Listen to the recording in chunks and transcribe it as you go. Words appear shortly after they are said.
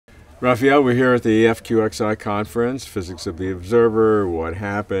Raphael, we're here at the FQXI conference, Physics of the Observer, what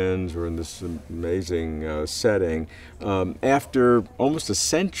happens. We're in this amazing setting after almost a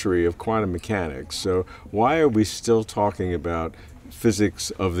century of quantum mechanics. So why are we still talking about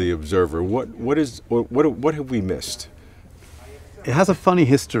physics of the observer? What have we missed? It has a funny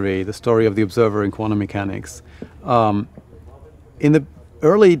history, the story of the observer in quantum mechanics. In the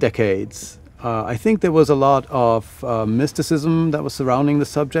early decades, I think there was a lot of mysticism that was surrounding the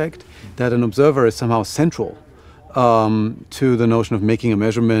subject, that an observer is somehow central to the notion of making a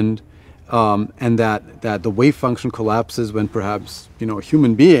measurement, and that the wave function collapses when perhaps a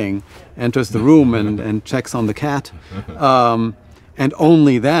human being enters the room and checks on the cat, and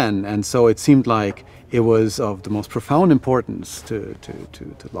only then. And so it seemed like it was of the most profound importance to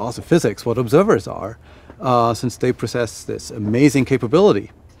laws of physics what observers are, since they possess this amazing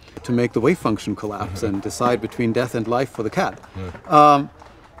capability to make the wave function collapse and decide between death and life for the cat.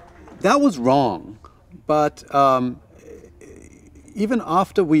 That was wrong, but even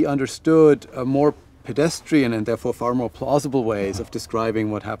after we understood more pedestrian and therefore far more plausible ways of describing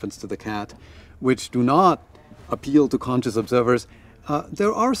what happens to the cat, which do not appeal to conscious observers,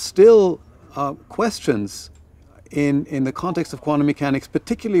 there are still questions in the context of quantum mechanics,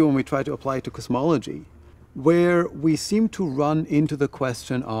 particularly when we try to apply it to cosmology, where we seem to run into the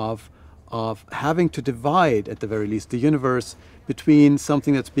question of having to divide, at the very least, the universe between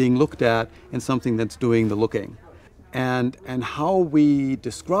something that's being looked at and something that's doing the looking. And how we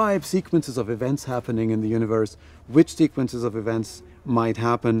describe sequences of events happening in the universe, which sequences of events might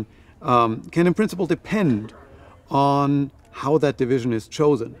happen, can in principle depend on how that division is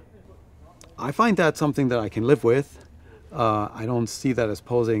chosen. I find that something that I can live with. I don't see that as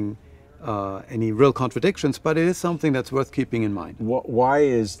posing any real contradictions, but it is something that's worth keeping in mind. Why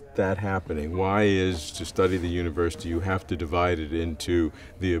is that happening? Why is, to study the universe, do you have to divide it into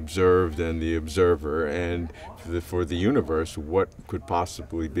the observed and the observer? And for the universe, what could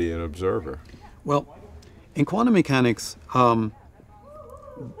possibly be an observer? Well, in quantum mechanics,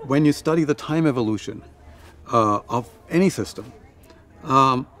 when you study the time evolution of any system,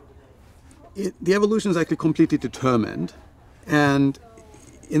 the evolution is actually completely determined, and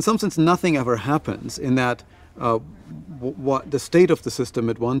in some sense, nothing ever happens in that what the state of the system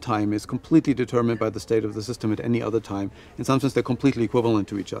at one time is completely determined by the state of the system at any other time. In some sense, they're completely equivalent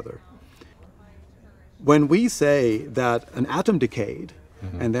to each other. When we say that an atom decayed,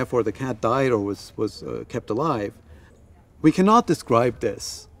 and therefore the cat died or was kept alive, we cannot describe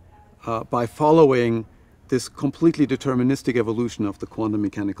this by following this completely deterministic evolution of the quantum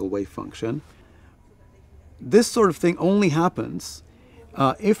mechanical wave function. This sort of thing only happens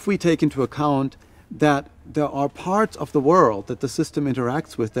if we take into account that there are parts of the world that the system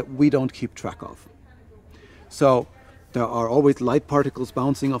interacts with that we don't keep track of. So there are always light particles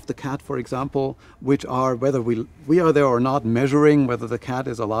bouncing off the cat, for example, which are, whether we are there or not, measuring whether the cat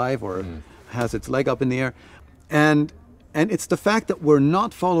is alive or has its leg up in the air. And it's the fact that we're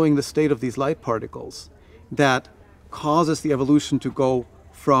not following the state of these light particles that causes the evolution to go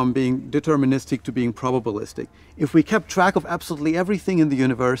from being deterministic to being probabilistic. If we kept track of absolutely everything in the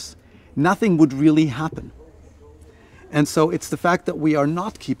universe, nothing would really happen. And so it's the fact that we are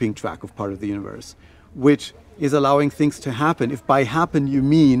not keeping track of part of the universe, which is allowing things to happen. If by happen you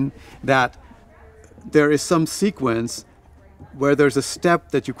mean that there is some sequence where there's a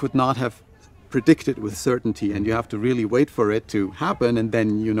step that you could not have predicted with certainty, and you have to really wait for it to happen, and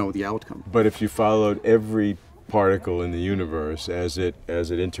then you know the outcome. But if you followed every particle in the universe as it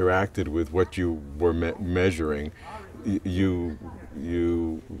interacted with what you were measuring,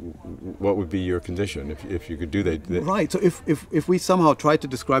 what would be your condition if you could do that? Right. So if we somehow tried to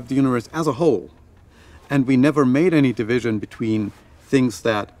describe the universe as a whole, and we never made any division between things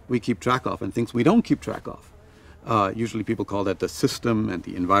that we keep track of and things we don't keep track of, usually people call that the system and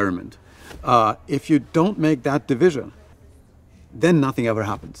the environment. If you don't make that division, then nothing ever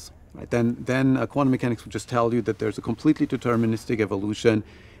happens. Right? Then quantum mechanics would just tell you that there's a completely deterministic evolution.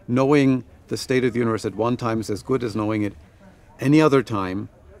 Knowing the state of the universe at one time is as good as knowing it any other time,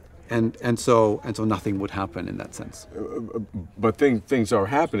 and so nothing would happen in that sense. But things are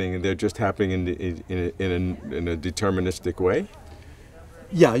happening, and they're just happening in a deterministic way?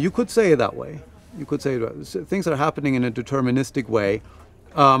 Yeah, you could say it that way. You could say things are happening in a deterministic way.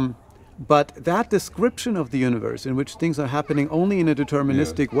 But that description of the universe, in which things are happening only in a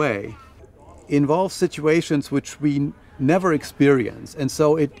deterministic way, involves situations which we never experience. And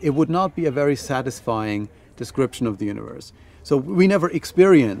so it would not be a very satisfying description of the universe. So we never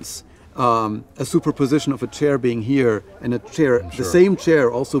experience a superposition of a chair being here and a chair, the same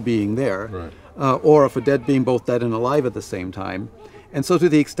chair also being there, right. Or of a dead being both dead and alive at the same time. And so to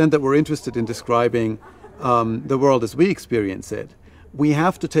the extent that we're interested in describing the world as we experience it, we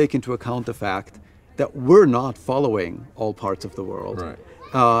have to take into account the fact that we're not following all parts of the world. Right.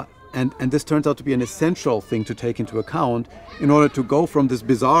 And this turns out to be an essential thing to take into account in order to go from this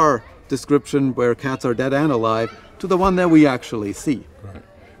bizarre description where cats are dead and alive to the one that we actually see. Right.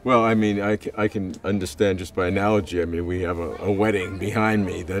 Well, I mean, I can understand just by analogy. I mean, we have a wedding behind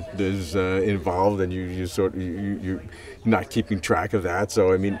me that is involved, and you're not keeping track of that.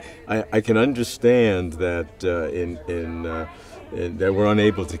 So, I mean, I can understand that that we're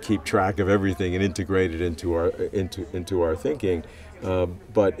unable to keep track of everything and integrate it into our thinking.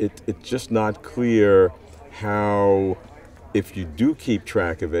 But it's just not clear how, if you do keep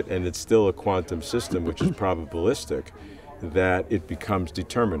track of it, and it's still a quantum system which is probabilistic, that it becomes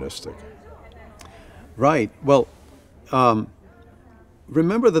deterministic. Right. Well,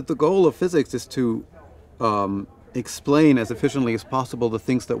 remember that the goal of physics is to explain as efficiently as possible the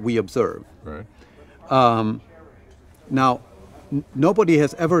things that we observe. Right. Now, nobody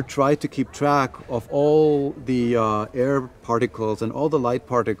has ever tried to keep track of all the air particles and all the light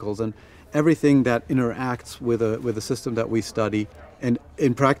particles and everything that interacts with a system that we study, and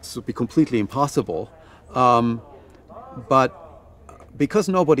in practice it would be completely impossible. But because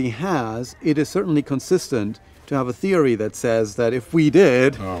nobody has, it is certainly consistent to have a theory that says that if we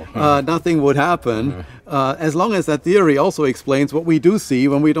did, nothing would happen, as long as that theory also explains what we do see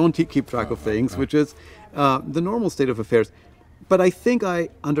when we don't keep track of things, which is the normal state of affairs. But I think I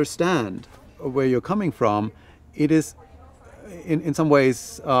understand where you're coming from. It is, in some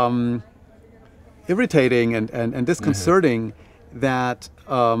ways, irritating and disconcerting that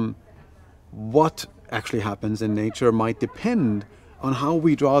what actually happens in nature might depend on how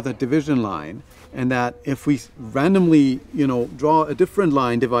we draw that division line, and that if we randomly, draw a different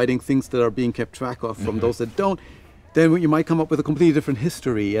line dividing things that are being kept track of from those that don't, then you might come up with a completely different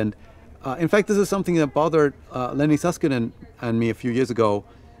history. And in fact, this is something that bothered Lenny Susskind and me a few years ago,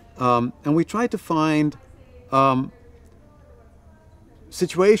 and we tried to find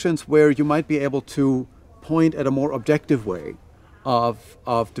situations where you might be able to point at a more objective way of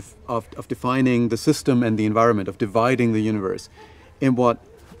defining the system and the environment, of dividing the universe in what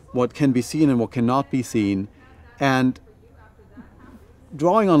can be seen and what cannot be seen, and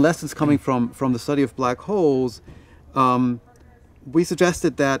drawing on lessons coming from the study of black holes. We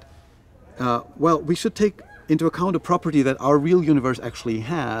suggested that we should take into account a property that our real universe actually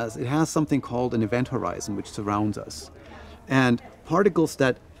has. It has something called an event horizon which surrounds us, and particles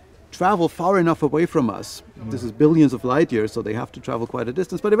that travel far enough away from us, this is billions of light years, so they have to travel quite a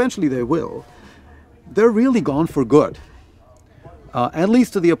distance, but eventually they will, they're really gone for good. At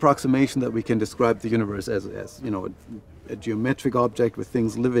least to the approximation that we can describe the universe as a geometric object with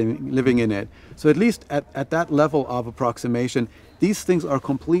things living in it. So at least at that level of approximation, these things are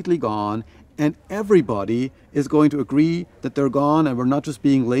completely gone, and everybody is going to agree that they're gone, and we're not just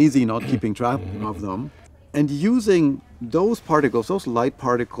being lazy not keeping track of them. And using those particles, those light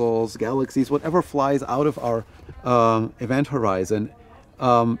particles, galaxies, whatever flies out of our event horizon,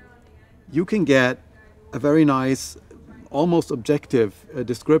 you can get a very nice, almost objective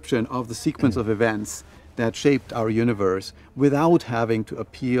description of the sequence of events that shaped our universe without having to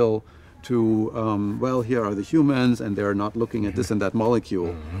appeal to, here are the humans and they're not looking at this and that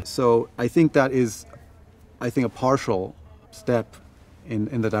molecule. So I think that is, a partial step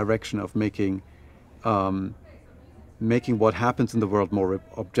in the direction of making what happens in the world more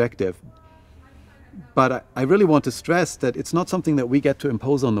objective. But I really want to stress that it's not something that we get to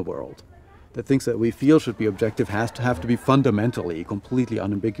impose on the world. The things that we feel should be objective have to be fundamentally, completely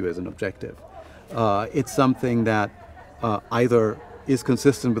unambiguous and objective. It's something that either is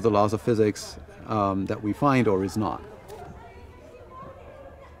consistent with the laws of physics that we find or is not.